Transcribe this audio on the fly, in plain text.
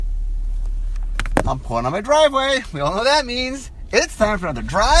I'm pulling on my driveway. We all know what that means. It's time for another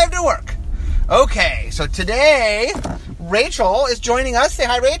drive to work. Okay, so today, Rachel is joining us. Say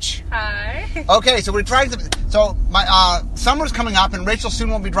hi, Rach. Hi. Okay, so we're trying to... So, my summer's coming up, and Rachel soon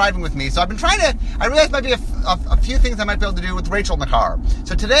won't be driving with me. So I've been trying to... I realize might be a few things I might be able to do with Rachel in the car.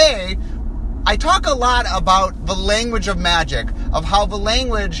 So today, I talk a lot about the language of magic, of how the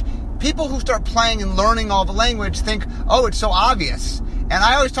language... People who start playing and learning all the language think, oh, it's so obvious. And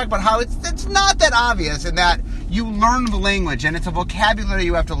I always talk about how it's not that obvious in that you learn the language, and it's a vocabulary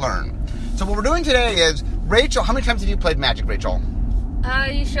you have to learn. So what we're doing today is, Rachel, how many times have you played Magic, Rachel?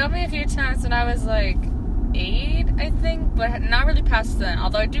 You showed me a few times when I was like 8, I think, but not really past then.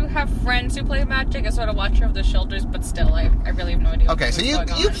 Although I do have friends who play Magic. I sort of watch over their shoulders, but still, I really have no idea. Okay, so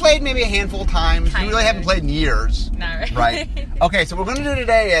you played maybe a handful of times. You really haven't played in years. Not really. Right. Okay, so what we're going to do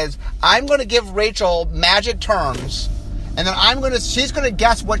today is, I'm going to give Rachel Magic terms, and then she's going to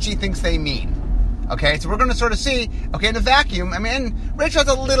guess what she thinks they mean. Okay, so we're going to sort of see, okay, in a vacuum, I mean, Rachel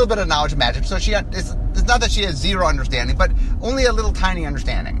has a little bit of knowledge of magic, so it's not that she has zero understanding, but only a little tiny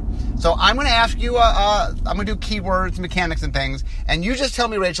understanding. So I'm going to ask you, I'm going to do keywords, mechanics, and things, and you just tell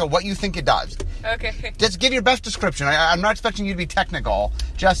me, Rachel, what you think it does. Okay. Just give your best description. I'm not expecting you to be technical.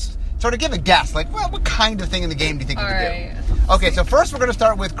 Just sort of give a guess, like, well, what kind of thing in the game do you think it would do? Okay, so first we're going to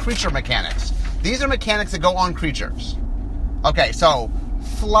start with creature mechanics. These are mechanics that go on creatures. Okay, so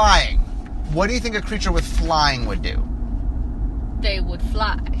flying. What do you think a creature with flying would do? They would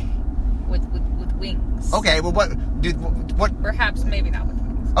fly with wings. Okay, well, what? Perhaps maybe not with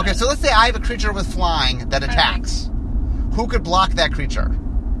wings. Okay, so let's say I have a creature with flying that attacks. Who could block that creature?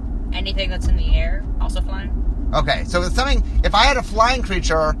 Anything that's in the air, also flying. Okay, so it's something. If I had a flying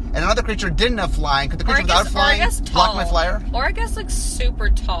creature and another creature didn't have flying, could the creature without flying block my flyer? Or I guess like super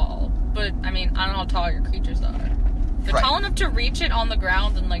tall. But I mean, I don't know how tall your creatures are. If they're tall enough to reach it on the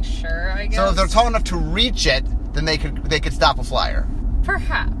ground, then like sure, I guess. So if they're tall enough to reach it, then they could stop a flyer.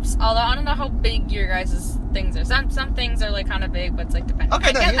 Perhaps. Although I don't know how big your guys' things are. Some things are like kind of big, but it's like depending.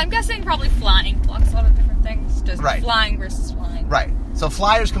 Okay, I'm guessing probably flying blocks a lot of different things. Just flying versus flying. Right. So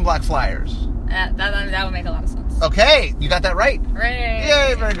flyers can block flyers. That would make a lot of sense. Okay, you got that right. Right.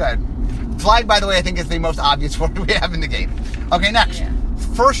 Yay, very good. Flying, by the way, I think is the most obvious word we have in the game. Okay, next. Yeah.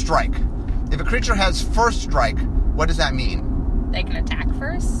 First strike. If a creature has first strike, what does that mean? They can attack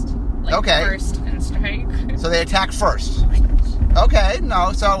first. First and strike. So they attack first. Okay,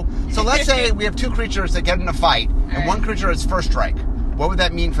 no. So let's say we have two creatures that get in a fight, and one creature has first strike. What would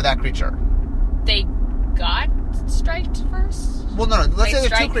that mean for that creature? They got striked first? Well, no. Let's say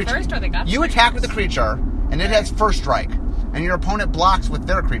there's two creatures. First, or they got you attack with the creature, and it has first strike, and your opponent blocks with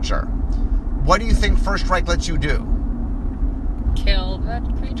their creature. What do you think first strike lets you do? Kill that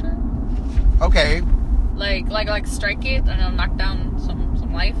creature. Okay. Like strike it, and knock down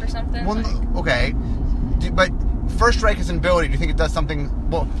some life or something? Well, okay. But first strike is an ability. Do you think it does something...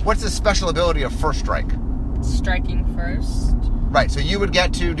 Well, what's the special ability of first strike? Striking first. Right, so you would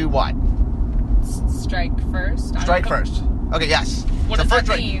get to do what? Strike first. Strike first. Okay, yes. What does that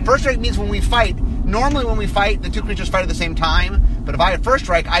mean? First strike means when we fight... Normally when we fight, the two creatures fight at the same time. But if I have first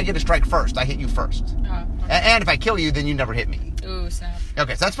strike, I get to strike first. I hit you first. Oh, okay. And if I kill you, then you never hit me. Ooh, snap.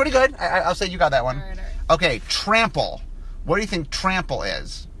 Okay, so that's pretty good. I'll say you got that one. All right. Okay, trample. What do you think trample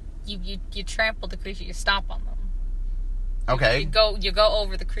is? You trample the creature. You stomp on them. Okay. You go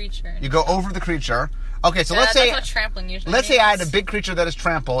over the creature. You go over the creature. Okay, so let's say... That's what trampling usually Let's means. say I had a big creature that is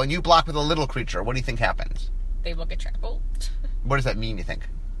trample, and you block with a little creature. What do you think happens? They will get trampled. What does that mean, you think?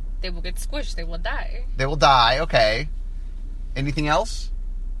 They will get squished. They will die. They will die, okay. Anything else?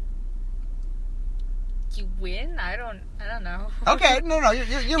 You win? I don't know. Okay, no,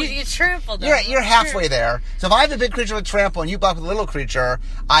 you trample them. You're halfway there. So if I have a big creature with trample and you block with a little creature,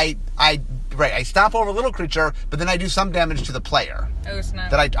 I stomp over a little creature, but then I do some damage to the player. Oh,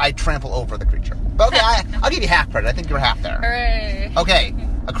 snap. That I trample over the creature. But okay, I'll give you half credit. I think you're half there. Hooray. Okay,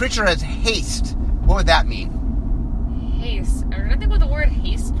 a creature has haste. What would that mean? Haste. I don't think what the word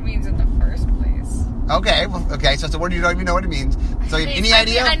haste means in the first place. Okay, so it's a word you don't even know what it means. So any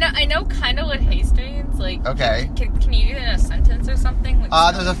idea? I know kind of what haste means. Like, okay. Can you use it in a sentence or something?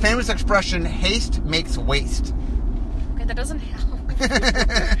 Like, there's a famous expression, haste makes waste. Okay, that doesn't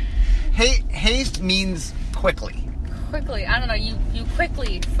help. Haste means quickly. Quickly, I don't know, you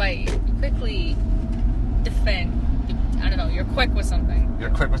quickly fight. You quickly defend. I don't know, you're quick with something.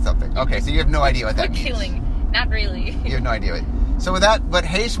 You're quick with something. Okay, so you have no idea what that means. Quick killing. Not really. You have no idea. So what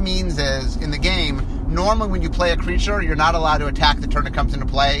haste means is, in the game, normally when you play a creature, you're not allowed to attack the turn it comes into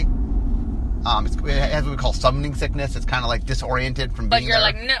play. It has what we call summoning sickness. It's kind of like disoriented from being there.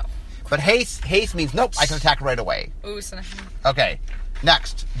 But you're like, no. But haste means, nope, I can attack right away. Ooh, so... Okay,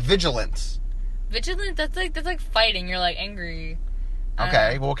 next, vigilance. Vigilant, that's like fighting. You're like angry.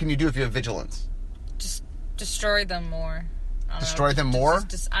 Okay, well, what can you do if you have vigilance? Just destroy them more. I don't Destroy know, them more?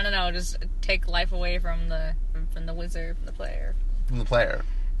 Just I don't know. Just take life away from the wizard, from the player. From the player.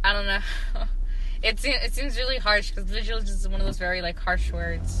 I don't know. It seems really harsh because vigilance is one of those very like harsh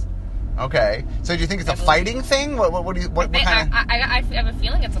words. Okay, so do you think it's a fighting thing? What kind of? I have a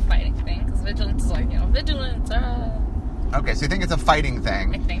feeling it's a fighting thing because vigilance is like vigilance. Okay, so you think it's a fighting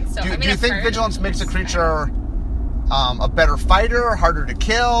thing? I think so. Do you think vigilance makes a creature a better fighter, harder to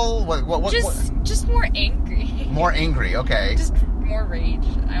kill? Just more angry. More angry. Okay. Just more rage.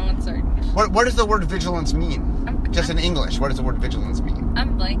 I want to. What does the word vigilance mean? In English, what does the word vigilance mean?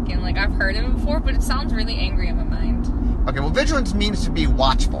 I'm blanking. Like I've heard it before, but it sounds really angry in my mind. Okay, well, vigilance means to be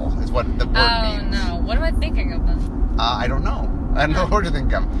watchful, is what the word means. Oh no, what am I thinking of then? I don't know. I don't know what to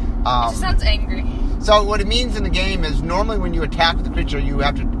think of. It just sounds angry. So what it means in the game is normally when you attack the creature, you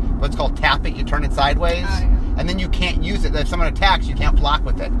have to what's called tap it. You turn it sideways, and then you can't use it. If someone attacks, you can't block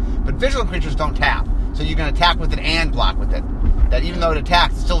with it. But vigilant creatures don't tap, so you can attack with it and block with it. That even though it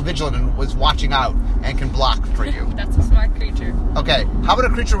attacks, it's still vigilant and was watching out and can block for you. That's a smart creature. Okay, how about a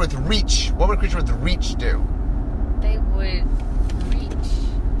creature with reach? What would a creature with reach do? They would reach.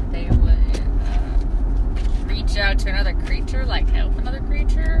 They would reach out to another creature, like help another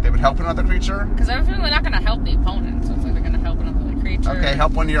creature. They would help another creature? Because I'm feeling they're not going to help the opponent, so it's like they're going to help another creature. Okay,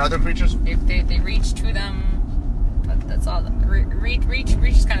 help one of your other creatures? If they reach to them, that's all. Reach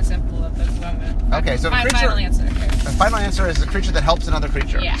is kind of simple. That's what I'm going to... Okay, so final answer. The final answer is a creature that helps another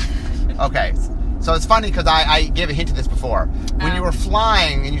creature. Yeah. Okay, so it's funny because I gave a hint to this before. When you were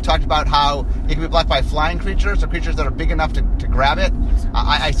flying and you talked about how it can be blocked by flying creatures or creatures that are big enough to grab it,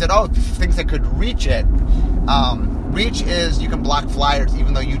 I said, things that could reach it. Reach is you can block flyers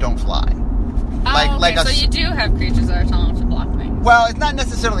even though you don't fly. So you do have creatures that are tall enough to block things. Well, it's not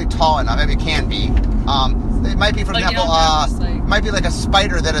necessarily tall enough. I mean, it can be. It might be, for example, it might be like a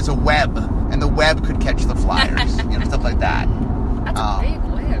spider that has a web, and the web could catch the flyers, stuff like that. That's a big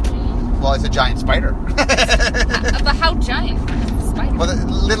web. Well, it's a giant spider. But how giant is the spider? Well,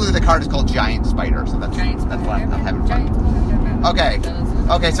 literally the card is called Giant Spider, so that's why I'm having fun.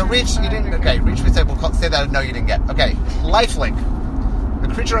 Okay, so reach, you didn't, reach we said, we'll say that, no, you didn't get. Okay, lifelink. The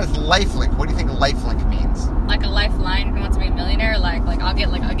creature has lifelink. What do you think lifelink means? Like a lifeline who wants to be a millionaire? Like I'll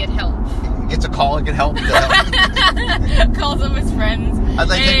get help. He gets a call and get help. Calls up his friends. I'd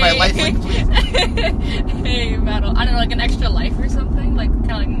like to take my lifelink, please. Hey, battle. I don't know, like an extra life or something? Like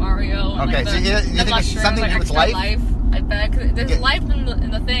kind of like Mario. Okay, so you think it's something to do with life? I bet. Cause there's life in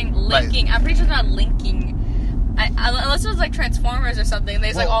the thing. Linking. Right. I'm pretty sure it's not linking. Unless it was like Transformers or something,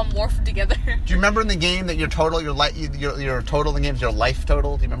 they just all morphed together. Do you remember in the game that your total in the game is your life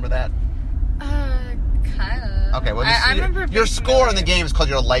total? Do you remember that? Kinda. Okay, well, I remember your score in the game is called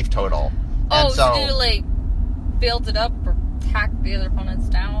your life total. So do you like build it up or hack the other opponents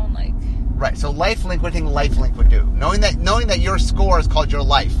down, like? Right. So lifelink, what do you think lifelink would do? Knowing that your score is called your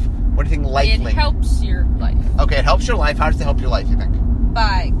life, what do you think lifelink? It helps your life. Okay, it helps your life. How does it help your life? You think?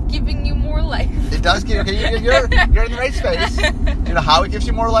 By giving you more life. It does give you. Okay, you're in the right space. You know how it gives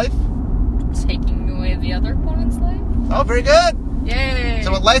you more life? Taking away the other opponent's life. Oh, very good. Yay.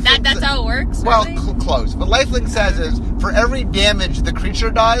 So what lifelink? That's how it works. Well, really? Close. What lifelink says is for every damage the creature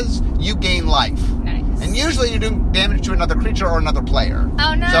does, you gain life. Nice. And usually you're doing damage to another creature or another player.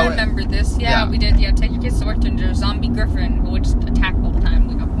 Oh no, I remember this. Yeah, we did. Yeah, take your kid's sword to a zombie griffin who would just attack all the time.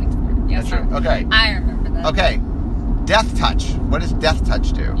 We got points for it. Yeah, that's true. Okay. I remember that. Okay. Death touch. What does death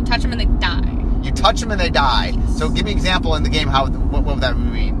touch do? You touch them and they die. You touch them and they die. Yes. So give me an example in the game. What would that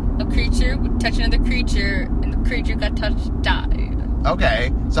mean? A creature would touch another creature, and the creature got touched died.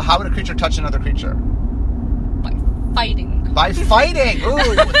 Okay. So how would a creature touch another creature? By fighting. By fighting. Ooh,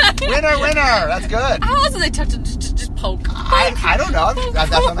 winner. That's good. How else do they touch it? Just poke. I don't know. That's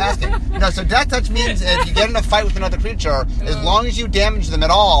what I'm asking. No. So death touch means if you get in a fight with another creature, as long as you damage them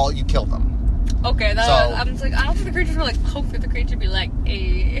at all, you kill them. Okay, I'm just like, I don't think the creatures will like poke through the creature, be like,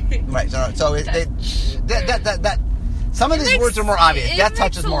 hey. Right. So that some of these words are more obvious. Death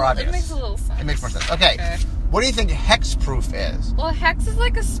touch is more obvious. It makes a little sense. It makes more sense. Okay. What do you think hexproof is? Well, hex is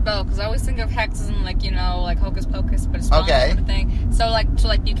like a spell, because I always think of hex as in like, like hocus pocus, but a spell sort of thing. So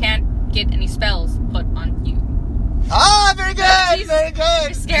you can't get any spells put on you. Ah, very good, very good.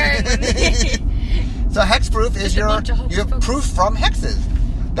 You're scaring me. So hexproof is you have proof from hexes.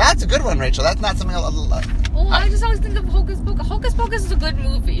 That's a good one, Rachel. That's not something Well, I just always think of Hocus Pocus. Hocus Pocus is a good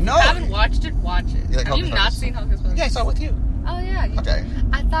movie. If you haven't watched it, watch it. Have you not seen Hocus Pocus? Yeah, I saw it with you. Oh, yeah. Okay.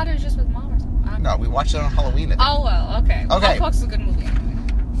 I thought it was just with Mom or something. No, we watched it on Halloween. Oh, well, okay. Hocus Pocus is a good movie.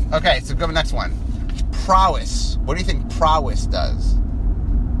 Okay, so go to the next one. Prowess. What do you think prowess does?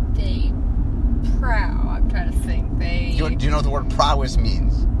 They do you know what the word prowess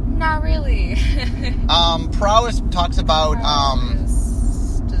means? Not really. Prowess talks about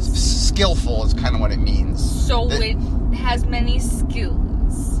skillful is kind of what it means. So it has many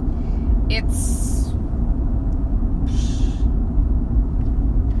skills. It's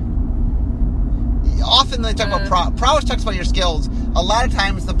often they talk about prowess talks about your skills. A lot of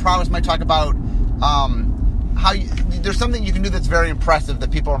times the prowess might talk about how there's something you can do that's very impressive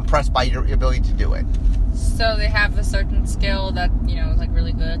that people are impressed by your ability to do it. So they have a certain skill that, is like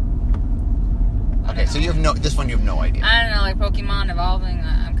really good. Okay, so you have this one you have no idea. I don't know, like Pokemon evolving,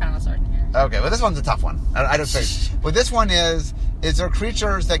 I'm kind of uncertain here. Okay, well this one's a tough one. I don't say. Well, this one is there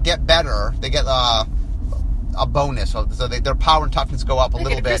creatures that get better, they get a bonus, so their power and toughness go up a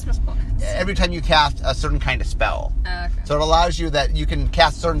little bit. Christmas bonus. Every time you cast a certain kind of spell. Okay. So it allows you that you can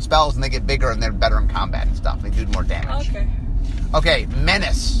cast certain spells and they get bigger and they're better in combat and stuff. They do more damage. Okay. Okay,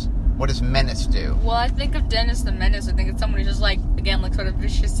 Menace. What does Menace do? Well, I think of Dennis the Menace. I think it's someone who's just like, again, like sort of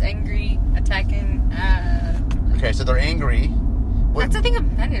vicious, angry, attacking. Okay, so they're angry. That's the thing of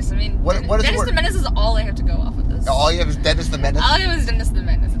Menace. I mean, what is Dennis the Menace is all I have to go off of this. All you have is Dennis the Menace? All I have is Dennis the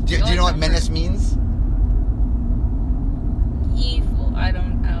Menace. Do you know what Menace means? Evil. I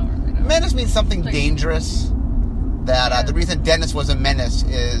don't really know. Menace means something dangerous. That the reason Dennis was a menace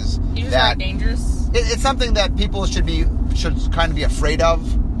is that dangerous. It's something that people should kind of be afraid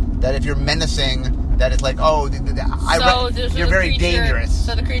of. That if you're menacing, that it's like, you're very dangerous.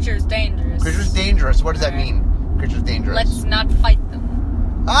 So the creature is dangerous. Creature's dangerous. What does that mean? Creature's dangerous. Let's not fight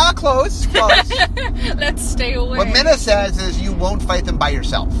them. Close. Let's stay away. What Menace says is you won't fight them by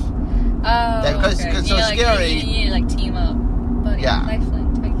yourself. Because it's so scary. You need to, like, team up. Buddy, yeah. Lifeline.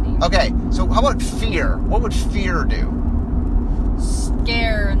 Okay, so how about fear? What would fear do?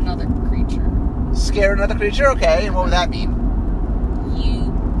 Scare another creature. Scare another creature? Okay, and what would that mean?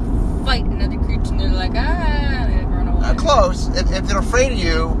 You fight another creature and they're like, they run away. Close. If they're afraid of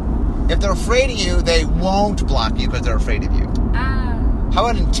you, they won't block you because they're afraid of you. How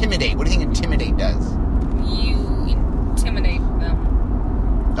about intimidate? What do you think intimidate does? You intimidate them.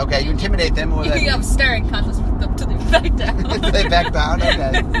 Okay, you intimidate them. What you have staring contests with them till they back down. Until they back down?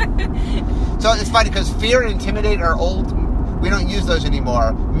 Okay. So it's funny because fear and intimidate are old. We don't use those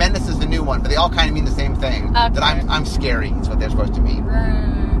anymore. Menace is the new one, but they all kind of mean the same thing. Okay. That I'm scary is what they're supposed to mean.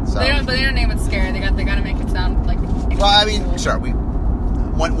 Right. So. But they don't name it scary. They got to make it sound like. Well, I mean, sure.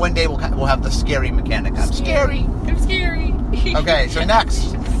 One day we'll have the scary mechanic. I'm scary. Okay, so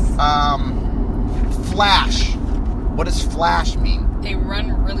next, Flash. What does Flash mean? They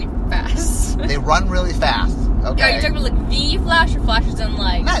run really fast. They run really fast. Okay. Yeah, you're talking about like V Flash or flashes in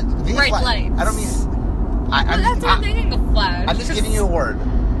like bright lights? I don't mean. I'm thinking of Flash. I'm just giving you a word.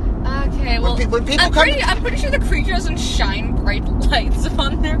 Okay, well, I'm pretty sure the creature doesn't shine bright lights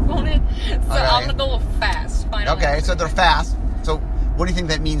on their opponent, so I'm gonna go with fast. Finally. Okay, so they're fast. So what do you think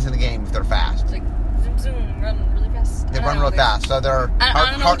that means in the game if they're fast? Like zoom, zoom, run really fast. They run real fast, so they're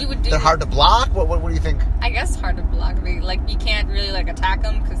I don't know what you would do. They're hard to block. What do you think? I guess hard to block. I mean, like you can't really like attack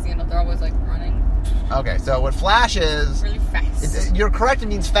them because they're always like running. Okay, so what Flash is... Really fast. You're correct, it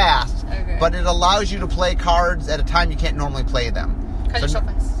means fast. Okay. But it allows you to play cards at a time you can't normally play them. Because you're so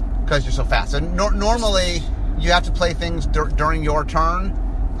fast. Because you're so fast. So normally, you have to play things during your turn.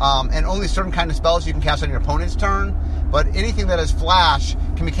 And only certain kind of spells you can cast on your opponent's turn. But anything that is Flash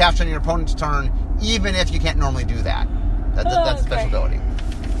can be cast on your opponent's turn, even if you can't normally do that. That's a special ability.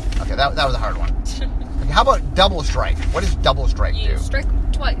 Okay, that was a hard one. Okay, how about Double Strike? What does Double Strike do? You strike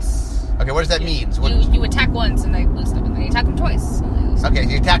twice. Okay, what does that mean? You attack once and they lose them, and then you attack them twice. And they lose them. Okay,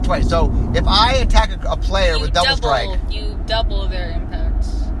 you attack twice. So if I attack a player with Double Strike, you double their impact.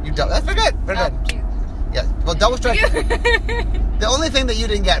 That's very good. Very good. Geez. Yeah. Well, Double Strike. The only thing that you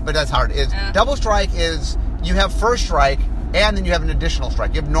didn't get, but that's hard, is Double Strike is you have First Strike and then you have an additional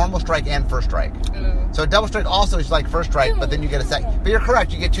strike. You have Normal Strike and First Strike. So Double Strike also is like First Strike, but then you get a second. But you're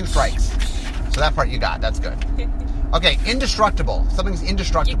correct. You get 2 strikes. So that part you got. That's good. Okay, indestructible. Something's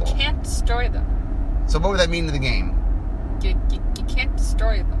indestructible. You can't destroy them. So what would that mean to the game? You can't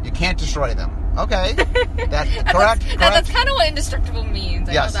destroy them. You can't destroy them. Okay. That's correct. That's kind of what indestructive means.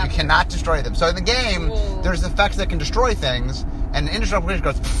 Yes, you cannot destroy them. So in the game, there's effects that can destroy things, and the indestructible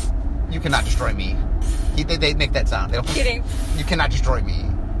creature goes, you cannot destroy me. They make that sound. They go, kidding. You cannot destroy me.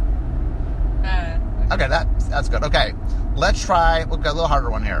 Okay, that's good. Okay, let's try, we've got a little harder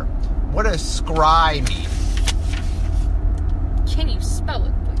one here. What does scry mean? Can you spell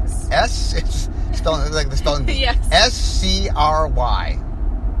it, please? It's spelling like the spelling bee. Yes. S-C-R-Y.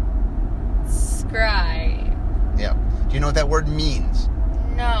 Scry. Yeah. Do you know what that word means?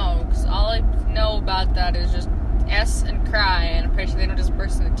 No, because all I know about that is just and cry, and I'm pretty sure they don't just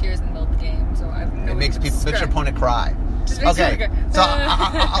burst into tears in the middle of the game, so I have no It makes your opponent cry. Just makes Okay, you go, so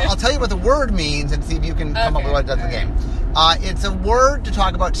I'll tell you what the word means and see if you can come up with what it does in the game. It's a word to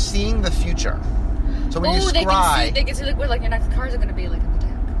talk about seeing the future. So when you scry... They can see like what like your next cards are going to be like in the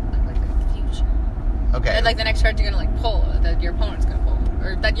deck. Like the future. Okay. And, like the next card you're going to like pull, that your opponent's going to pull.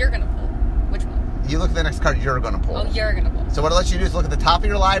 Or that you're going to pull. Which one? You look at the next card you're going to pull. Oh, you're going to pull. So what it lets you do is look at the top of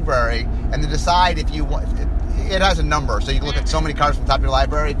your library and then decide if you want... It has a number, so you can look at so many cards from the top of your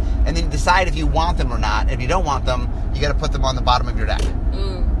library, and then you decide if you want them or not. If you don't want them, you got to put them on the bottom of your deck.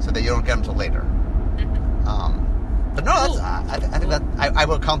 Ooh. So that you don't get them until later. But no, that's, I think that I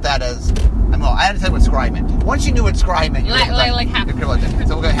will count that as. I had to tell you what scry meant. Once you knew what scry meant, you like half.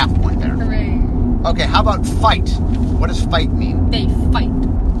 So we'll get half a point there. Hooray. Okay, how about fight? What does fight mean? They fight.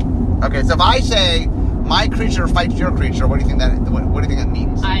 Okay, so if I say my creature fights your creature, what do you think what do you think that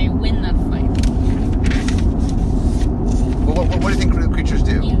means? I win the fight. Well, what do you think creatures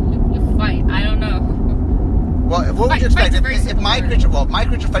do? You fight. I don't know. Well, what would you expect if my creature? Well, if my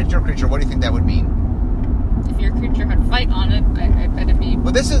creature fights your creature, what do you think that would mean? If your creature had fight on it, I bet it'd be.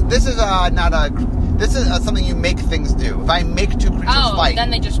 Well, this is not a. This is something you make things do. If I make two creatures fight,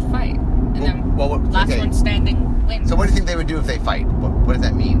 then they just fight, and then last one standing wins. So what do you think they would do if they fight? What does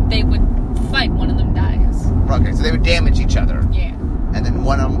that mean? They would fight. One of them dies. Okay, so they would damage each other. Yeah. And then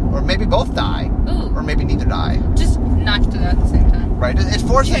one of them, or maybe both die. Ooh. Or maybe neither die. Just not to at the same time. Right. It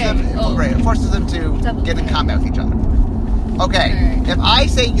forces them. Oh. Right. It forces them to get in combat with each other. Okay. Right. If I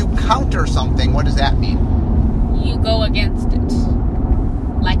say you counter something, what does that mean? You go against it,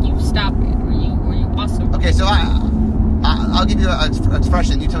 like you stop it, or you also. Okay. So I'll give you an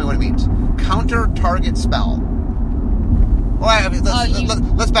expression. You tell me what it means. Counter target spell. Well,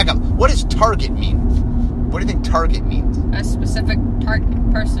 let's back up. What does target mean? What do you think target means? A specific target,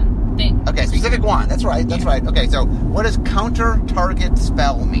 person, thing. Okay, specific one. That's right. That's right. Okay, so what does counter target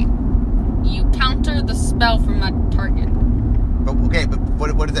spell mean? You counter the spell from that target. But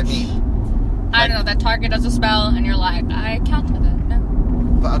what does that mean? I don't know. That target does a spell, and you're like, I counter that. No.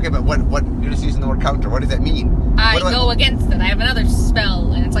 But what you're just using the word counter. What does that mean? I go against it. I have another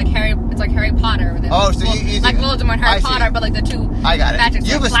spell, and it's like Harry Potter. Oh, so you like Voldemort and Harry Potter, but like the two. I got it. Magics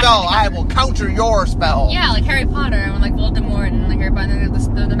You have a spell. I will counter your spell. Yeah, like Harry Potter and like Voldemort and like Harry Potter. And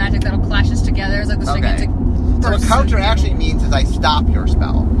the magic that clashes together. It's like this gigantic. So what counter actually means is I stop your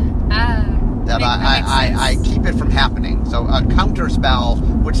spell. That I keep it from happening. So a counter spell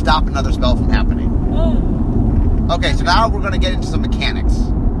would stop another spell from happening. Oh. Okay, so now we're going to get into some mechanics.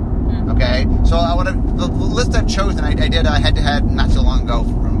 Okay, so the list I've chosen, I did a head-to-head not so long ago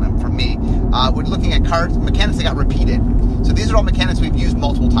from me. We're looking at cards, mechanics that got repeated. So these are all mechanics we've used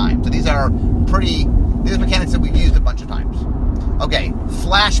multiple times. So these are mechanics that we've used a bunch of times. Okay,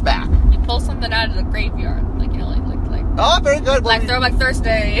 flashback. You pull something out of the graveyard, like. Oh, very good. Like Throwback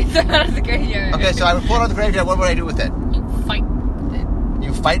Thursday out of the graveyard. Okay, so I would pull it out of the graveyard. What would I do with it? You fight with it.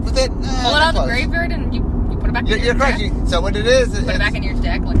 You fight with it? Pull it out of the graveyard and you put it back in your deck. You're correct. So what it is... Put it back in your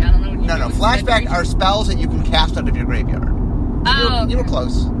deck. Like, I don't know what you do. No. Flashback are spells that you can cast out of your graveyard. You were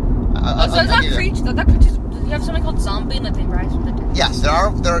close. So it's not creatures. That creatures... You have something called zombie and like they rise from the dead. Yes,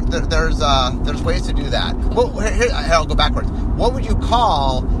 there's ways to do that. Cool. Well, here, I'll go backwards. What would you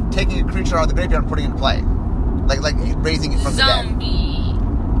call taking a creature out of the graveyard and putting it in play? Like raising it from the dead. Zombie.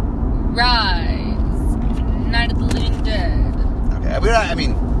 Rise. Night of the Living Dead. Okay,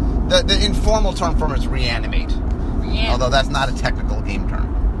 the informal term for it is reanimate. Although that's not a technical game term.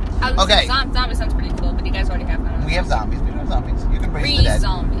 Okay. Zombie sounds pretty cool, but you guys already have that. We have zombies. We don't have zombies. You can raise the dead.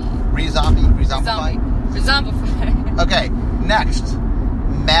 Re-zombify. Okay, next.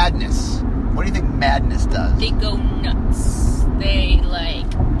 Madness. What do you think madness does? They go nuts. They,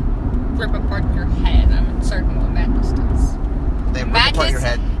 rip apart your head. I'm uncertain what madness does. They rip apart your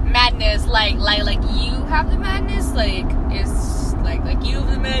head? Madness, like you have the madness? Is you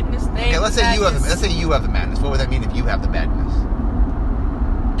have the madness, okay, let's say you have the madness. What would that mean if you have the madness?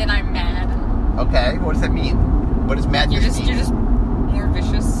 Then I'm mad. Okay, what does that mean? What does madness mean? You're just more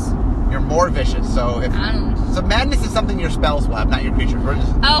vicious. You're more vicious. So so madness is something your spells will have, not your creature.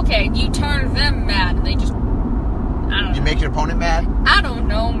 Okay, you turn them mad, and they just. I don't know. You make your opponent mad? I don't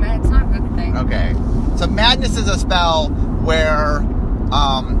know, man. It's not a good thing. Okay, so madness is a spell where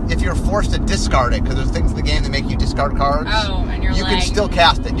if you're forced to discard it, because there's things in the game that make you discard cards. Oh, and you can still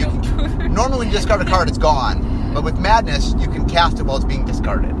cast it. You can normally when you discard a card, it's gone. But with madness, you can cast it while it's being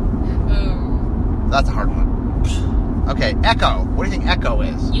discarded. Ooh. So that's a hard one. Okay, echo. What do you think echo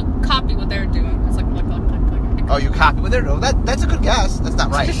is? You copy what they're doing. It's like. Oh, you copy what they're doing. That's a good guess. That's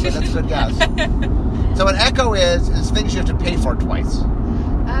not right, but that's a good guess. So an echo is things you have to pay for twice.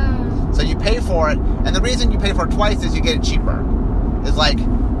 So you pay for it, and the reason you pay for it twice is you get it cheaper. It's like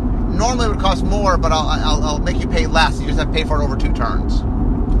normally would cost more, but I'll make you pay less. You just have to pay for it over 2 turns.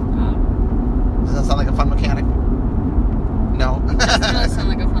 Does that sound like a fun mechanic? No. It doesn't really sound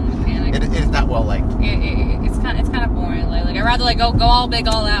like a fun mechanic. It is not well liked. It's kind of boring. Like I'd rather like go all big,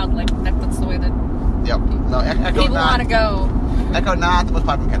 all out. Like that's the way that Yep. No, Echo people want to go. Echo not the most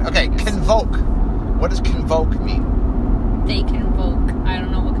popular mechanic. Okay, convoke. What does convoke mean? They convoke. I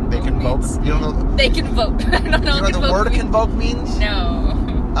don't know what convoke They convoke. means. You don't know. They convoke. I don't know You know what what the word means. convoke means? No.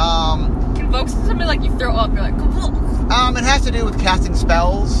 Convoke's something like you throw up. You're like convoke. It has to do with casting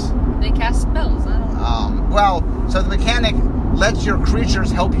spells. They cast spells. I don't know. Well, so the mechanic lets your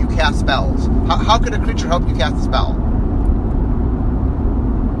creatures help you cast spells. How could a creature help you cast a spell?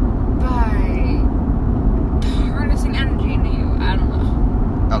 By harnessing energy into you. I don't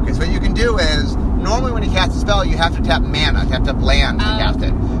know. Okay, so what you can do is, normally when you cast a spell, you have to tap mana, you have to tap land to cast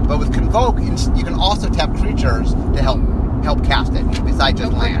it. But with Convoke, you can also tap creatures to help cast it, besides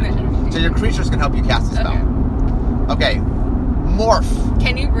just land. So your creatures can help you cast a spell. Okay. Morph.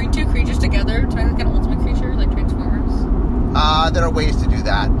 Can you bring 2 creatures together to make like an ultimate creature, like Transformers? There are ways to do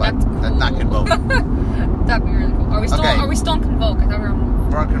that, but that's not Convoke. That'd be really cool. Are we still on Convoke? I thought we were on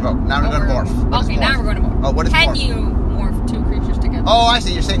We're on Convoke. Now we're going to Morph. What is Okay, morph? now we're going to Morph. Oh, what is Can Morph? you morph 2 creatures together? Oh, I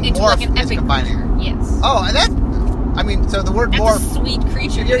see. You're saying into Morph like an is epic combining. creature. Yes. Oh, and that's... I mean, so the word That's morph... a sweet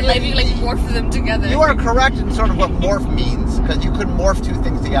creature. You're- You like morph them together. You are correct in sort of what morph means, because you could morph 2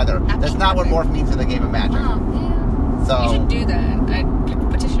 things together. That's not what morph means in the game of Magic. Oh, yeah. So You should do that.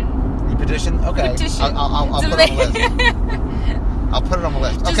 Petition. You petition? Okay. Petition. I'll put it on the list. I'll put it on the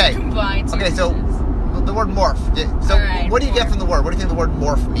list. Just Okay. combine 2 Okay, so creatures. the word morph. So Alright, what do you get morph. from the word? What do you think the word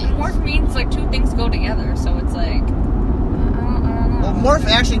morph means? Morph means like 2 things go together, so it's like... I don't know. Well, morph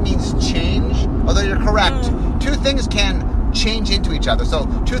actually means change, although you're correct. 2 things can change into each other. So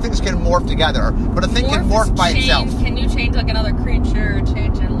 2 things can morph together, but a thing can morph is by change. itself. Can you change like another creature,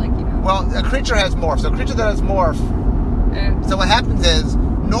 change it like, you know... Well, a creature has morph. So a creature that has morph... So what happens is,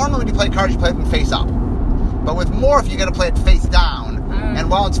 normally when you play cards, you play them face up. But with morph, you got to play it face down. And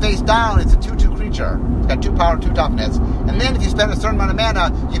while it's face down, it's a 2/2 creature. It's got 2 power and 2 toughness. And then if you spend a certain amount of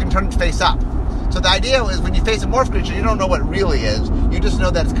mana, you can turn it face up. So the idea is when you face a morph creature, you don't know what it really is. You just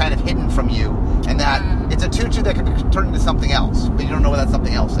know that it's kind of hidden from you. And that it's a 2/2 that can be turned into something else. But you don't know what that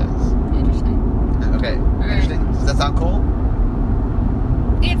something else is. Interesting. Okay. Interesting. Does that sound cool?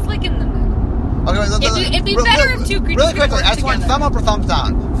 It's like in the middle. Okay, It'd be better if 2 creatures really could quickly, work I just want together. thumb up or thumbs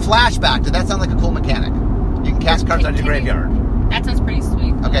down. Flashback. Did that sound like a cool mechanic? You can cast cards out of your graveyard. That sounds pretty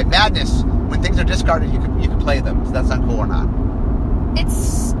sweet. Okay, Madness. When things are discarded, you can play them. Does that sound cool or not?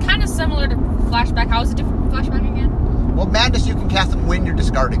 It's kind of similar to Flashback. How is it different from Flashback again? Well, Madness, you can cast them when you're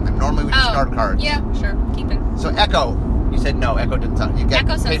discarding them. Normally, we discard cards. Yeah, sure. Keep it. So Echo, you said no. Echo didn't sound. You get Echo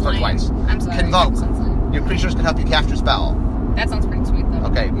sounds paid for it lame. twice. I'm sorry. Convoke. Echo sounds lame. Your creatures can help you cast your spell. That sounds pretty sweet, though.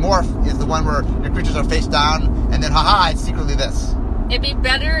 Okay, Morph is the one where your creatures are face down, and then haha, it's secretly this. It'd be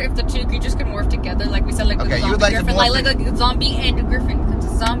better if the 2 creatures could morph together, like we said, like Okay, the you would zombie like to griffin, morph like a zombie and a griffin. It's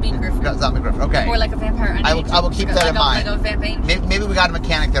a zombie griffin. Got Zombie Griffin. Okay. Or like a vampire. I will keep that in mind. Like a vampire. Maybe we got a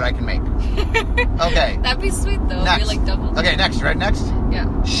mechanic that I can make. Okay. That'd be sweet though. Next. Be like double. Okay, next. You ready? Next.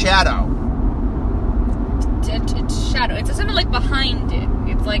 Yeah. Shadow. It's shadow. It's something like behind it.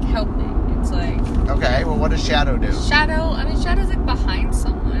 It's like helping. It's like Okay. Well, what does shadow do? shadow. I mean, shadow's like behind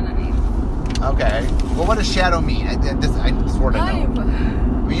someone. I mean, Okay. Well, what does shadow mean? I sort of know. I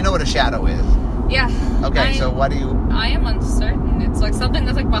mean, you know what a shadow is. Yeah. Okay. So what do you? I am uncertain. It's like something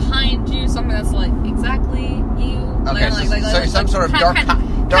that's like behind you. Something that's like exactly you. Okay. So some sort of dark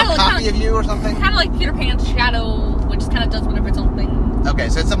copy of you or something. Kind of like Peter Pan's shadow, which kind of does whatever its own thing. Okay.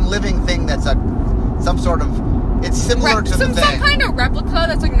 So it's some living thing that's some sort of. It's similar to the thing. Some kind of replica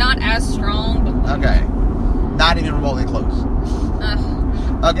that's like not as strong, but like, Okay. Not even remotely close.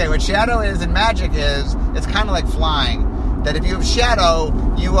 Okay, what shadow is in Magic is, it's kind of like flying. That if you have shadow,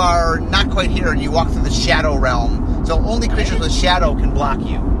 you are not quite here and you walk through the shadow realm. So only creatures with shadow can block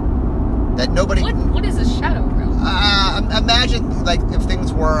you. That nobody... What is a shadow realm? Imagine, like, if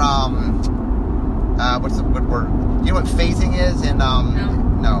things were, what's the good word? You know what phasing is in,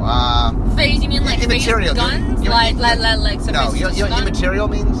 Phase, you mean like immaterial. phase guns? Like No, you know what immaterial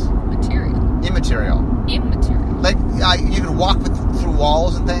means? Material. Immaterial. Like, you can walk through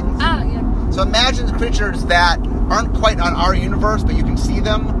walls and things. Ah, yeah. So imagine the creatures that aren't quite on our universe, but you can see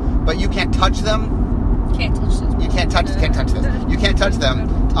them, but you can't touch them. Can't touch them. You can't touch them. You can't touch them.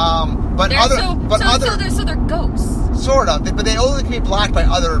 So they're ghosts. Sort of, but they only can be blocked by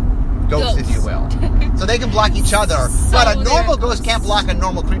other ghosts, if you will. So they can block each other. But a normal ghost can't block a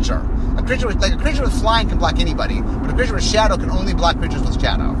normal creature. A creature with flying can block anybody, but a creature with shadow can only block creatures with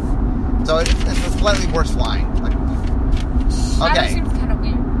shadow. So it's slightly worse flying. Shadow seems kind of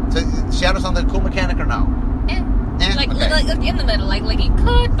weird. So Shadow sound like a cool mechanic or no? Like, okay. like in the middle. Like you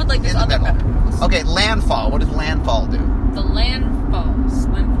could, but like there's In the other middle. better ones. Okay, landfall. What does landfall do? The land falls.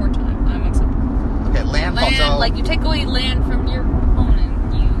 Land for time. I'm excited. Okay, landfall. Land, So like you take away land from your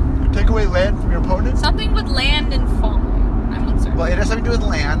opponent. You take away land from your opponent? something with land and falling. I'm uncertain. Well, it has something to do with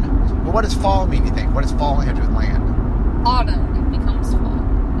land. But what does fall mean, you think? What does falling have to do with land? Autumn, it becomes fall.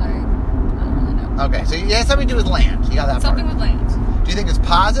 Like, I don't really know. Okay, so it has something to do with land. You got that Something part. with land. Do you think it's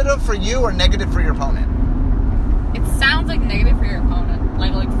positive for you or negative for your opponent? It sounds like negative for your opponent.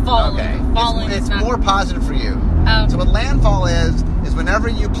 Like falling. Okay. Falling It's is not... more positive for you. Oh. So what landfall is whenever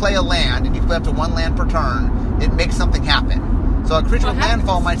you play a land, and you play up to one land per turn, it makes something happen. So a creature What with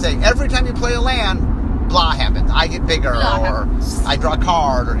landfall might say, every time you play a land, blah happens. I get bigger, Blah or happens. I draw a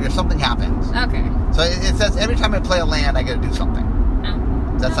card, or something happens. Okay. So it says every time I play a land, I get to do something. No.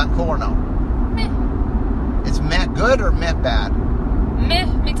 Does that sound cool or no? Meh. It's meh good or meh bad? Meh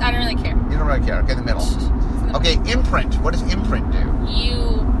means I don't really care. You don't really care. Okay, in the middle. Okay, imprint. What does imprint do?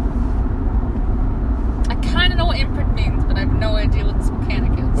 I kind of know what imprint means, but I have no idea what this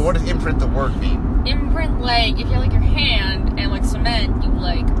mechanic is. Well, what does imprint the word mean? Imprint, like, if you have, like, your hand and, like, cement, you,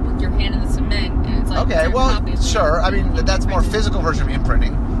 like, put your hand in the cement, and it's, like, Okay, certain well, copies. sure. I mean, that's more physical version of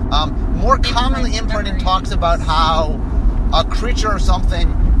imprinting. More commonly, imprinting memory. talks about how a creature or something,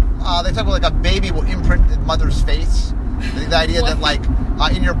 they talk about like a baby will imprint the mother's face. The idea that, like,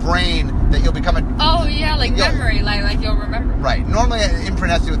 in your brain, that you'll become a... Oh, yeah, like Yeah. memory, like you'll remember. Right. Normally, an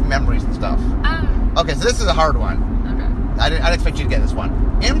imprint has to do with memories and stuff. Ah, Okay, so this is a hard one. okay. I didn't expect you to get this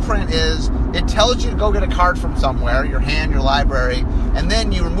one. Imprint is, it tells you to go get a card from somewhere, your hand, your library, and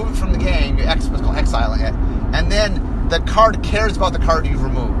then you remove it from the game, what's called exiling it, and then the card cares about the card you've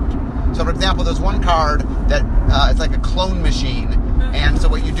removed. So, for example, there's one card that it's like a clone machine, and so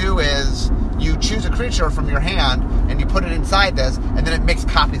what you do is you choose a creature from your hand, and you put it inside this, and then it makes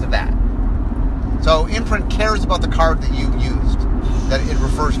copies of that. So imprint cares about the card that you used, that it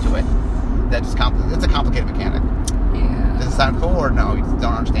refers to it. It's a complicated mechanic. Yeah. Does it sound cool or no? You just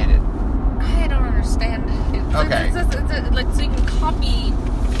don't understand it. I don't understand it. Okay. It's like, so you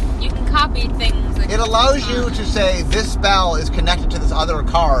can copy things. Like, It allows you to say, this spell is connected to this other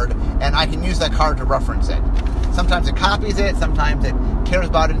card, and I can use that card to reference it. Sometimes it copies it, sometimes it cares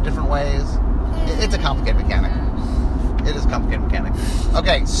about it in different ways. It's a complicated mechanic. It is a complicated mechanic.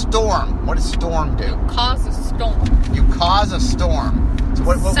 Okay, storm. What does storm do? Cause a storm. You cause a storm. So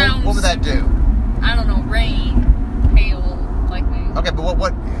what would that do? I don't know, rain, hail, lightning. Okay, but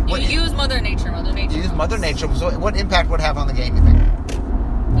what You use Mother Nature. Mother Nature. you use Mother Nature. So what impact would it have on the game, you think?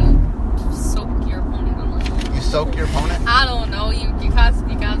 You soak your opponent on like. You soak your opponent? I don't know. You cause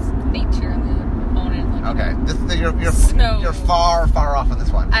nature and the opponent. Like, Okay. Snow. You're far off on this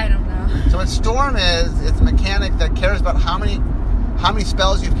one. I don't know. So what storm is, it's a mechanic that cares about how many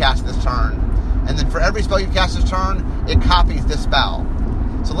spells you've cast this turn, and then for every spell you've cast this turn, it copies this spell.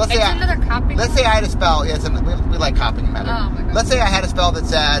 So let's say another copy. Let's say I had a spell. Yes, we like copying method. Oh my God. Let's say I had a spell that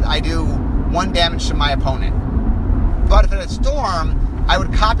said I do 1 damage to my opponent, but if it had storm, I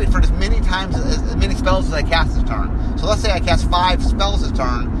would copy it for as many spells as I cast this turn. So let's say I cast 5 spells this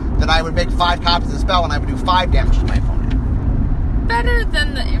turn, then I would make 5 copies of the spell, and I would do 5 damage to my opponent. Better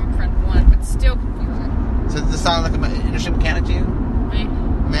than the imprint one, but still confusing. So does this sound like an interesting mechanic to you? Meh.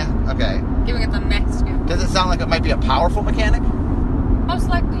 Meh. Okay. Giving it the meh skill. Does it sound like it might be a powerful mechanic? Most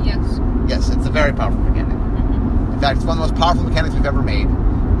likely, yes. Yes, it's a very powerful mechanic. Mm-hmm. In fact, it's one of the most powerful mechanics we've ever made.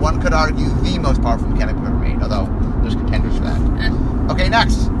 One could argue the most powerful mechanic we've ever made, although there's contenders for that. Okay,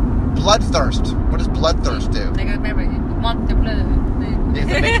 next. Bloodthirst. What does bloodthirst do? Like, remember, you want the blood.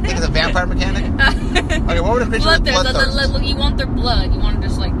 Think it's a vampire mechanic? Okay, what would a creature with bloodthirst? You want their blood. You want to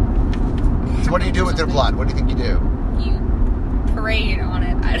just, like... So what do you do with their blood? What do you think you do? You parade on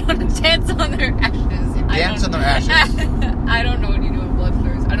it. I don't know. Dance on their ashes. Dance on their ashes? I don't know what you do with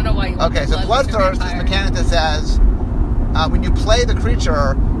bloodthirst. I don't know why you want Okay, so bloodthirst is a mechanic that says, when you play the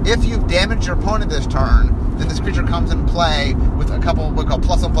creature, if you've damaged your opponent this turn, then this creature comes in play with a couple what we call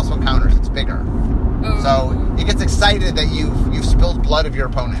 +1/+1 counters. It's bigger. Ooh. So it gets excited that you've spilled blood of your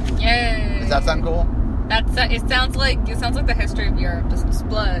opponent. Yay. Does that sound cool? It sounds like the history of Europe. Just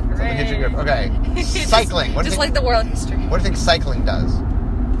blood. Sounds like history of Europe. Okay. Cycling. What do you just think, like the world history. what do you think cycling does?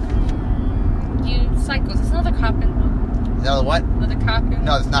 You cycles. It's another copying one. Another what? Another copying.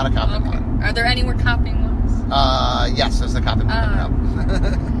 No, it's not a copying Okay. one. Are there any more copying ones? Yes, there's a copying one coming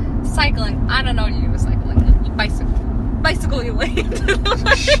up. Cycling. I don't know what you do with cycling. You bicycle. Bicycle your way into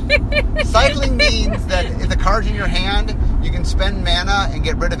the way. Cycling means that if the card's in your hand, you can spend mana and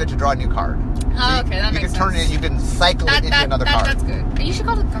get rid of it to draw a new card. Oh, okay, that you makes can turn sense. it. You can cycle it into another card. That's good. You should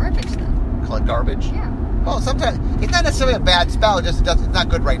call it garbage then. Call it garbage. Yeah. Well, sometimes it's not necessarily a bad spell. It's not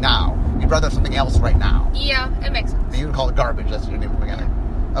good right now. You'd rather have something else right now. Yeah, it makes sense. You would call it garbage. That's your name together.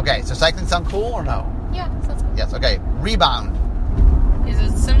 Okay, so cycling sound cool or no? Yeah, sounds good. Yes. Okay. Rebound. Is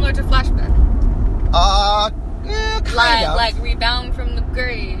it similar to flashback? Yeah, kind of. Like rebound from the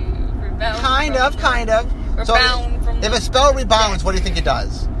grave. Kind of. So Rebound from if a spell rebounds, what do you think it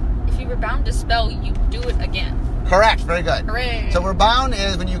does? If you rebound a spell, you do it again. Correct. Very good. Hooray. So rebound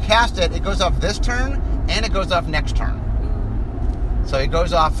is when you cast it, it goes off this turn and it goes off next turn. So it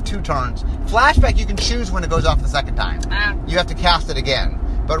goes off 2 turns. Flashback, you can choose when it goes off the second time. You have to cast it again.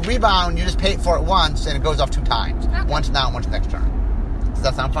 But rebound, you just pay for it once and it goes off 2 times. Okay. Once now and once next turn. Does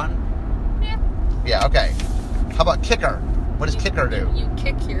that sound fun? Yeah. Yeah. Okay. How about kicker? What does kicker do? You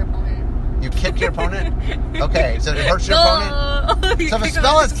kick your opponent. You kick your opponent? Okay, so it hurts your opponent? So if a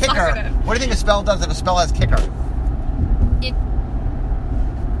spell has kicker, what do you think a spell does if a spell has kicker? It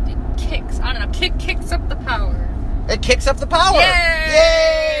kicks. I don't know. Kicks up the power. It kicks up the power.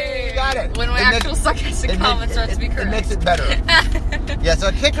 Yay! You got it. When my actual sarcastic comment starts to be correct. It makes it better. Yeah, so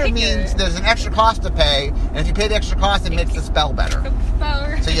a kicker means there's an extra cost to pay, and if you pay the extra cost, it makes the spell better.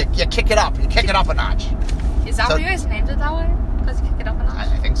 Power. So you kick it up. You kick it up a notch. Is that what you guys named it that way? Because you kick it up a notch?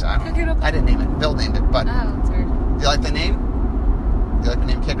 I think so. I don't know. I didn't name it. Bill named it, but... Oh, that's weird. Do you like the name? Do you like the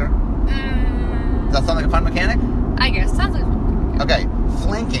name kicker? Does that sound like a fun mechanic? I guess. Sounds like fun. Okay,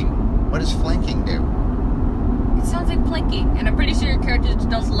 flanking. What does flanking do? It sounds like planking, and I'm pretty sure your character just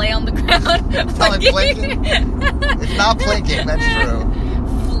don't lay on the ground. It's not like planking? It's not planking, that's true.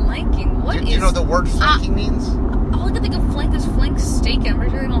 Flanking? What Do you know what the word flanking means? All I can think of flank is flank steak. I'm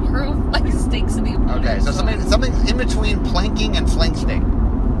pretty sure they don't hurl like steaks in the opponent. Okay, so something in between planking and flank steak.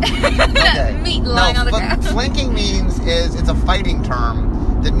 Okay. Meat lying on the ground. Flanking means it's a fighting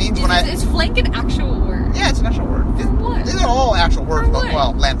term that means Is flank an actual word? Yeah, it's an actual word. For what? These are all actual words, For but what?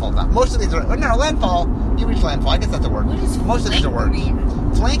 well, landfall's not. Most of these are. No, landfall. You reach landfall. I guess that's a word. What does Most of these are words. mean?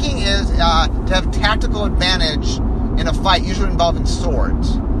 Flanking is to have tactical advantage in a fight, usually involving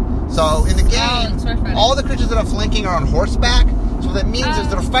swords. So in the game, all the creatures that are flanking are on horseback. So what that means is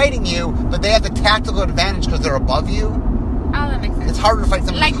they're fighting you, but they have the tactical advantage because they're above you. Oh, that makes sense. It's harder to fight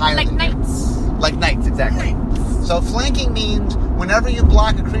someone who's higher than you. Knights. Like knights, exactly. So flanking means whenever you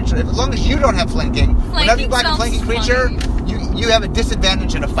block a creature, as long as you don't have flanking, whenever you block a flanking creature, you have a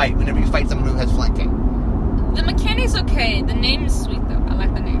disadvantage in a fight whenever you fight someone who has flanking. The mechanic's okay. The name is sweet, though. I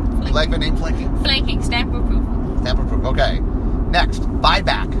like the name. Flanking. You like the name flanking? Flanking, stamp approval. Stamp approval. Okay. Next,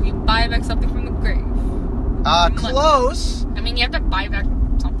 buyback. You buy back something from the grave. Close. I mean, you have to buy back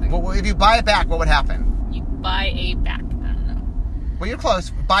something. Well, if you buy it back, what would happen? You buy a back. I don't know. Well, you're close.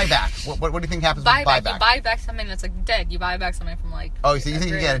 Buyback. What do you think happens with buyback? You buy back something that's like dead. You buy back something from like. Oh, so you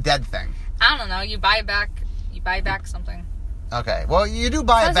think you get a dead thing? I don't know. You buy back something. Okay. Well, you do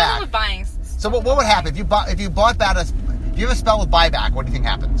buy it back. With buying. So what would happen if you bought back if you have a spell with buyback? What do you think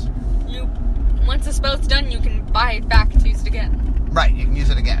happens? Once the spell's done, you can buy it back to use it again. Right, you can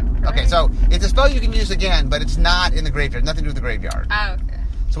use it again. Right. Okay, so it's a spell you can use again, but it's not in the graveyard. Nothing to do with the graveyard. Oh, okay.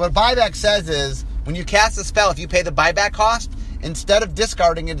 So what buyback says is, when you cast a spell, if you pay the buyback cost, instead of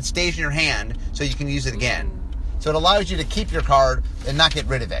discarding it, it stays in your hand, so you can use it again. Ooh. So it allows you to keep your card and not get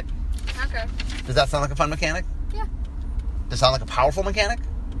rid of it. Okay. Does that sound like a fun mechanic? Yeah. Does it sound like a powerful mechanic?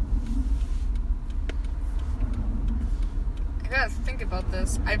 I gotta think about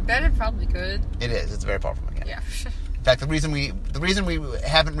this. I bet it probably could. It is. It's a very powerful mechanic. Yeah. In fact, the reason we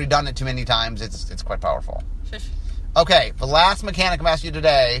haven't redone it too many times, it's quite powerful. Okay, the last mechanic I'm asking you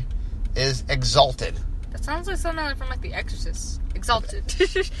today is Exalted. That sounds like something from like The Exorcist. Exalted.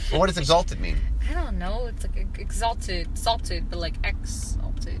 Well, what does Exalted mean? I don't know. It's like exalted, salted, but like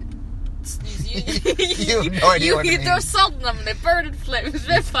exalted. You have no idea what it means. You throw salt in them, they burn in flames.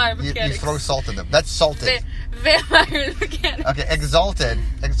 Vampire mechanics. You throw salt in them. That's salted. Vampire mechanics. Okay, Exalted.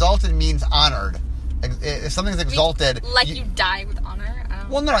 Exalted means honored. If something's exalted... Like you die with honor?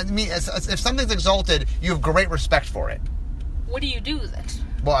 Well, no, I mean, if something's exalted, you have great respect for it. What do you do then?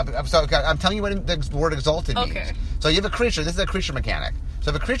 Well, I'm telling you what the word exalted means. Okay. So you have a creature. This is a creature mechanic.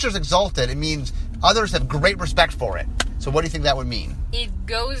 So if a creature is exalted, it means others have great respect for it. So what do you think that would mean? It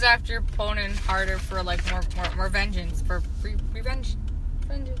goes after your opponent harder for like more vengeance, for revenge.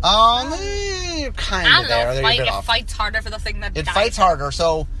 You're kind of there. It fights harder for the thing that it dies. fights harder.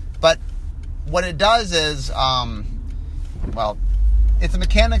 So, but what it does is, well, it's a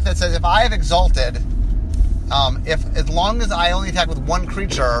mechanic that says if I have exalted, as long as I only attack with one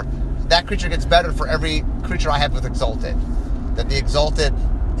creature, that creature gets better for every creature I have with exalted. That the exalted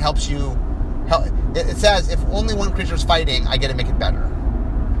helps you. It says if only one creature is fighting, I get to make it better.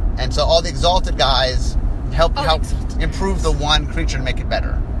 And so all the exalted guys help improve the one creature and make it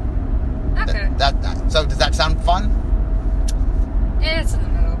better. Okay. So does that sound fun? It's in the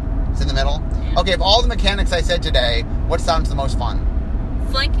middle. It's in the middle? Yeah. Okay, of all the mechanics I said today, what sounds the most fun?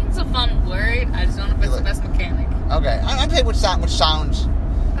 Flanking's a fun word. I just don't know if it's the best mechanic. Okay. I'm saying which sounds...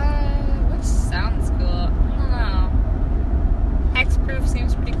 Which sounds cool? I don't know. Hexproof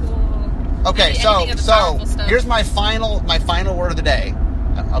seems pretty cool. Okay, Anything of the powerful stuff. here's my final word of the day.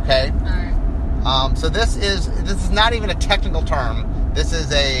 Okay? Alright. So this is not even a technical term. This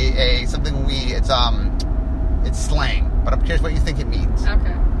is a something it's slang. But I'm curious what you think it means.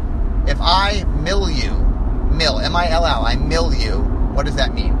 Okay. If I mill you, M-I-L-L, I mill you, what does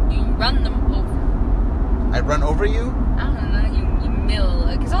that mean? You run them over. I run over you? I don't know. You mill.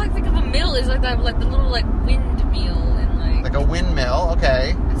 Because all I think of a mill is like that, like the little like windmill and like. Like a windmill,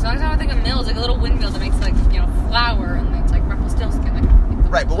 okay. So every time I think of mill, it's like a little windmill that makes like flour and it's like Rumpelstiltskin.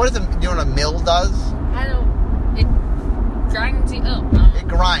 Right, but what does you know what a mill does? I don't. It grinds you up. It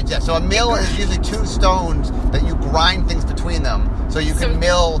grinds, yeah. So a mill is usually two stones that you grind things between them. So you can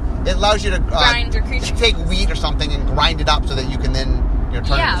mill. It allows you to grind your creature. take wheat or something and grind it up so that you can then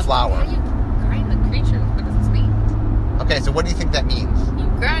turn it into flour. How do you grind the creature? What does this mean? Okay, so what do you think that means? You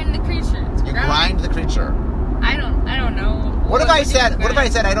grind the creature. You grind the creature. I don't know. What if I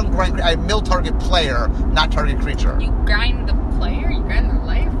said I don't grind? I mill target player, not target creature. You grind the player. You grind their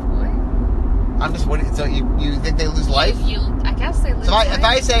life. What? I'm just. So you think they lose life? I guess they lose. So life. if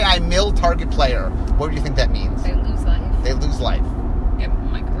I say I mill target player, what do you think that means? They lose life. They lose life.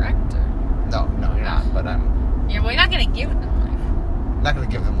 Am I correct? Or? No, you're not. But I'm. Yeah, well, you're not gonna give them life. Not gonna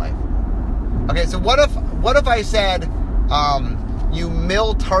give them life. Okay, so what if I said, you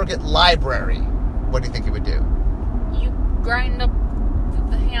mill target library? What do you think it would do? You grind up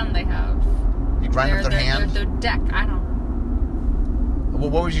the hand they have. You grind up their hand? Their deck. I don't know. Well,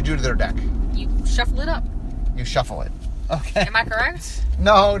 what would you do to their deck? You shuffle it up. You shuffle it. Okay. Am I correct?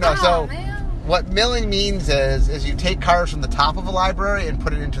 No. Oh, So man. what milling means is you take cards from the top of a library and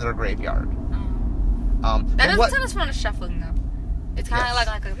put it into their graveyard. That doesn't sound as fun as shuffling, though. It's kind of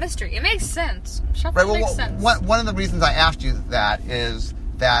like a mystery. It makes sense. Shuffling makes sense. One of the reasons I asked you that is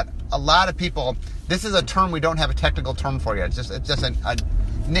that a lot of people, this is a term we don't have a technical term for yet. It's just a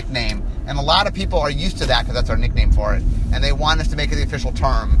nickname, and a lot of people are used to that because that's our nickname for it, and they want us to make it the official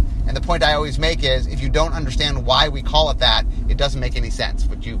term. And the point I always make is, if you don't understand why we call it that, it doesn't make any sense.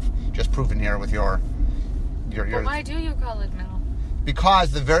 What you've just proven here with your. But why do you call it mill?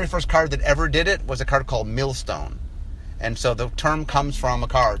 Because the very first card that ever did it was a card called Millstone, and so the term comes from a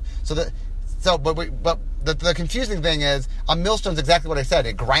card. But the confusing thing is, a millstone is exactly what I said.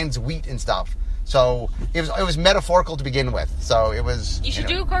 It grinds wheat and stuff. So it was metaphorical to begin with. So it was. You should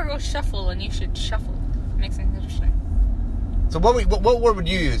do a card go shuffle, and you should shuffle. It makes things interesting. So what word would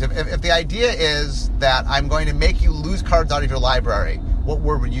you use if the idea is that I'm going to make you lose cards out of your library? What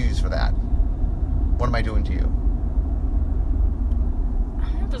word would you use for that? What am I doing to you? I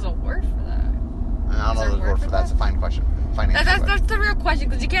don't know if there's a word for that. I don't know if there's a word for that. It's a fine question. That's the real question,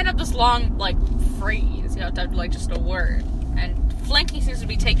 because you can't have this long phrase. You have to have just a word. And flanking seems to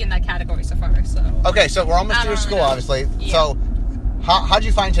be taking that category so far. So okay, so we're almost through school, obviously. Yeah. So how'd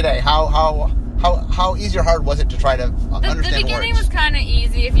you find today? How easy or hard was it to try to understand words? The beginning was kind of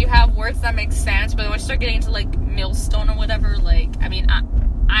easy if you have words that make sense, but when you start getting into millstone or whatever,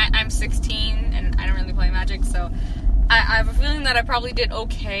 I'm 16 and I don't really play Magic, so I have a feeling that I probably did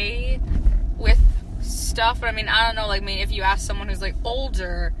okay with stuff. But I don't know. If you ask someone who's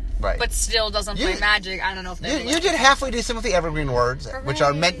older, right, but still doesn't play Magic, I don't know if they. You did halfway decent with the evergreen words, which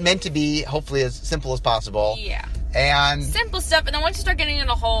are meant to be hopefully as simple as possible. Yeah. And simple stuff, and then once you start getting into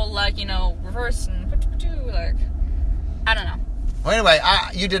the whole reverse and I don't know. Well, anyway,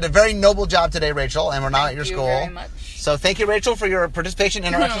 you did a very noble job today, Rachel, and we're now at your school. Thank you very much. So thank you, Rachel, for your participation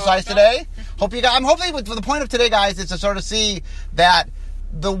in our exercise today. I'm hoping for the point of today, guys, is to sort of see that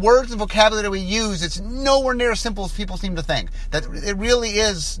the words and vocabulary that we use, it's nowhere near as simple as people seem to think. That it really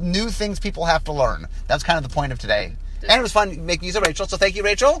is new things people have to learn. That's kind of the point of today. And it was fun making use of Rachel, so thank you,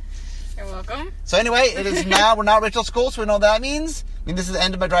 Rachel. You're welcome. So anyway, it is now, we're now at Rachel's school, so we know what that means. This is the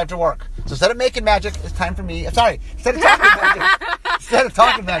end of my drive to work. So instead of making magic, it's time for me, instead of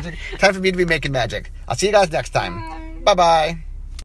talking magic, time for me to be making magic. I'll see you guys next time. Bye-bye.